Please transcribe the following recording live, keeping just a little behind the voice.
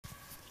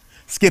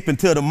Skipping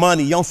to the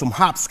money, you on some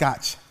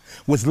hopscotch.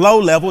 Was low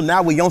level,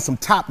 now we on some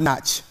top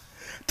notch.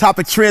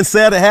 Topic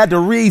trendsetter, had to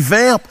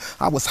revamp.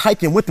 I was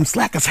hiking with them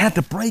slackers, had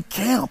to break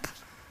camp.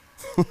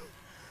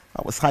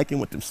 I was hiking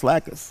with them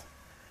slackers.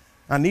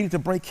 I needed to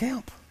break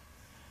camp.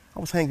 I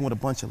was hanging with a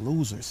bunch of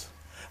losers,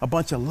 a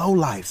bunch of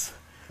lowlifes,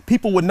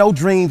 people with no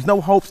dreams,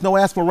 no hopes, no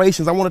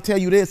aspirations. I want to tell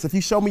you this, if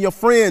you show me your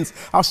friends,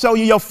 I'll show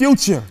you your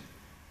future.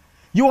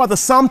 You are the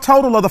sum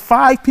total of the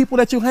 5 people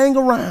that you hang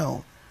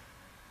around.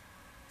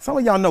 Some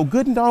of y'all know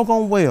good and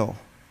doggone well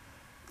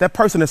that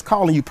person that's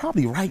calling you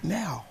probably right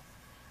now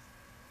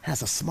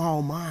has a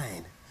small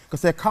mind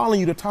because they're calling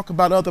you to talk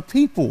about other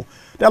people.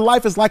 Their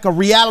life is like a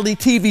reality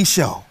TV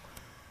show.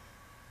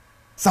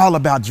 It's all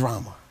about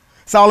drama.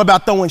 It's all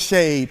about throwing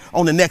shade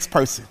on the next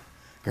person.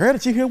 Girl,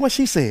 did you hear what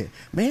she said?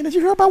 Man, did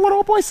you hear about what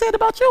old boy said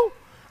about you?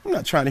 I'm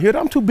not trying to hear that.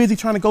 I'm too busy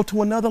trying to go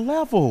to another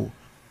level.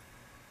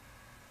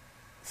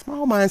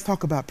 Small minds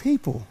talk about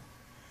people.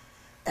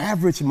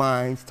 Average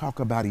minds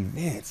talk about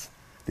events.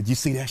 Did you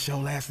see that show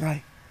last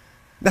night?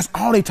 That's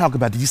all they talk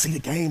about. Did you see the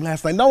game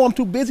last night? No, I'm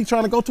too busy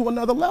trying to go to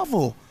another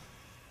level.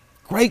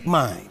 Great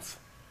minds,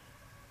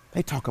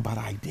 they talk about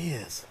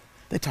ideas.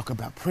 They talk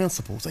about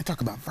principles. They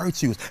talk about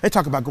virtues. They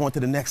talk about going to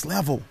the next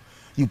level.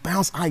 You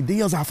bounce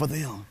ideas off of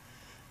them.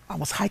 I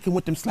was hiking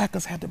with them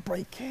slackers, had to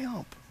break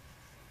camp.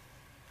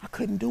 I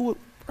couldn't do it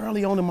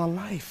early on in my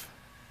life.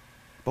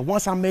 But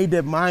once I made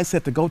that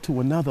mindset to go to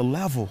another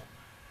level,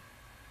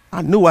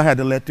 I knew I had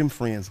to let them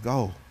friends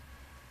go.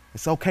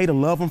 It's okay to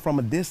love them from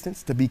a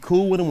distance, to be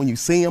cool with them when you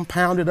see them,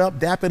 pound it up,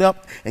 dap it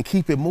up, and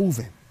keep it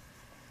moving.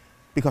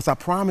 Because I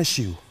promise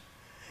you,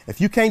 if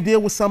you can't deal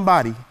with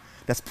somebody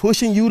that's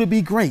pushing you to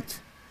be great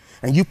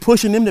and you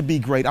pushing them to be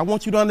great, I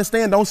want you to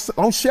understand,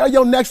 don't share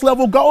your next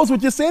level goals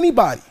with just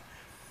anybody.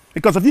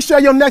 Because if you share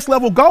your next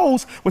level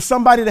goals with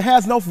somebody that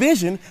has no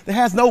vision, that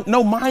has no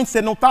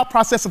mindset, no thought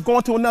process of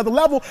going to another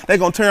level, they're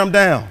going to tear them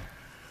down.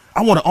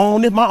 I want to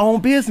own my own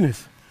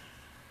business.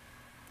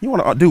 You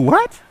want to do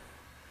what?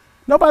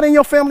 Nobody in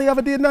your family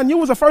ever did nothing. You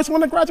was the first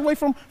one to graduate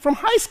from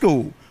high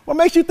school. What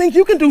makes you think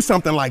you can do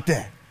something like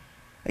that?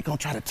 They're going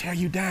to try to tear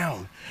you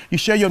down. You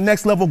share your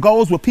next level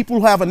goals with people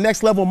who have a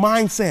next level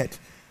mindset.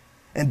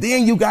 And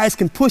then you guys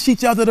can push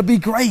each other to be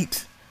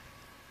great.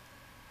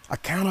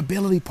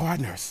 Accountability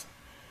partners.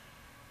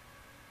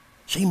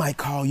 She might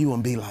call you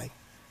and be like,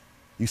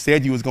 you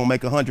said you was going to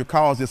make 100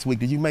 calls this week.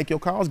 Did you make your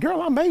calls?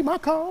 Girl, I made my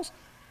calls.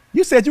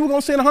 You said you were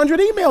going to send 100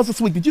 emails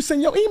this week. Did you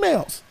send your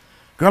emails?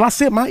 Girl, I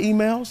sent my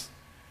emails.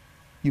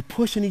 You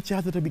pushing each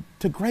other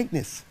to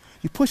greatness.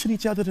 You pushing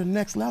each other to the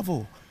next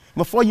level.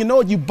 Before you know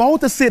it, you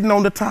both are sitting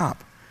on the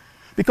top.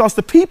 Because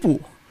the people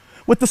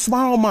with the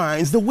small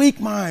minds, the weak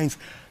minds,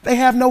 they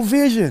have no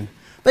vision.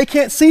 They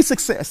can't see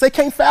success. They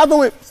can't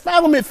fathom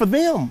it for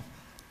them.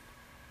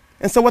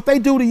 And so what they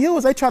do to you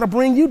is they try to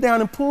bring you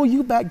down and pull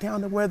you back down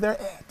to where they're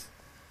at.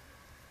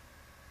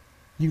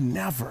 You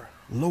never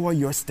lower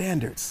your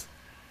standards.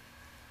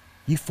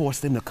 You force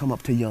them to come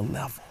up to your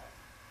level.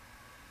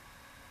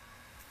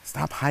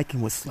 Stop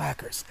hiking with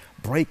slackers.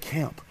 Break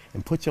camp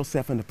and put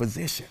yourself in a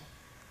position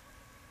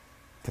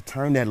to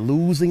turn that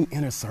losing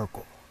inner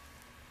circle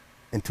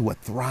into a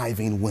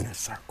thriving winner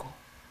circle.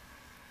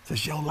 This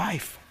is your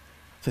life.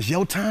 This is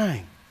your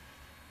time.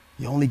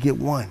 You only get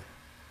one.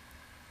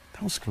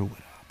 Don't screw it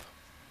up.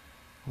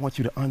 I want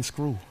you to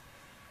unscrew.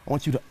 I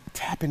want you to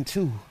tap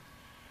into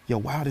your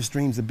wildest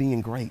dreams of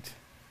being great.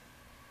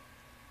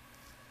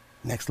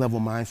 Next level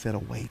mindset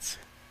awaits.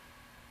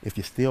 If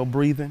you're still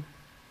breathing,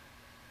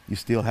 you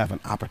still have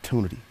an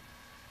opportunity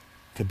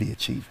to be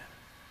achieving.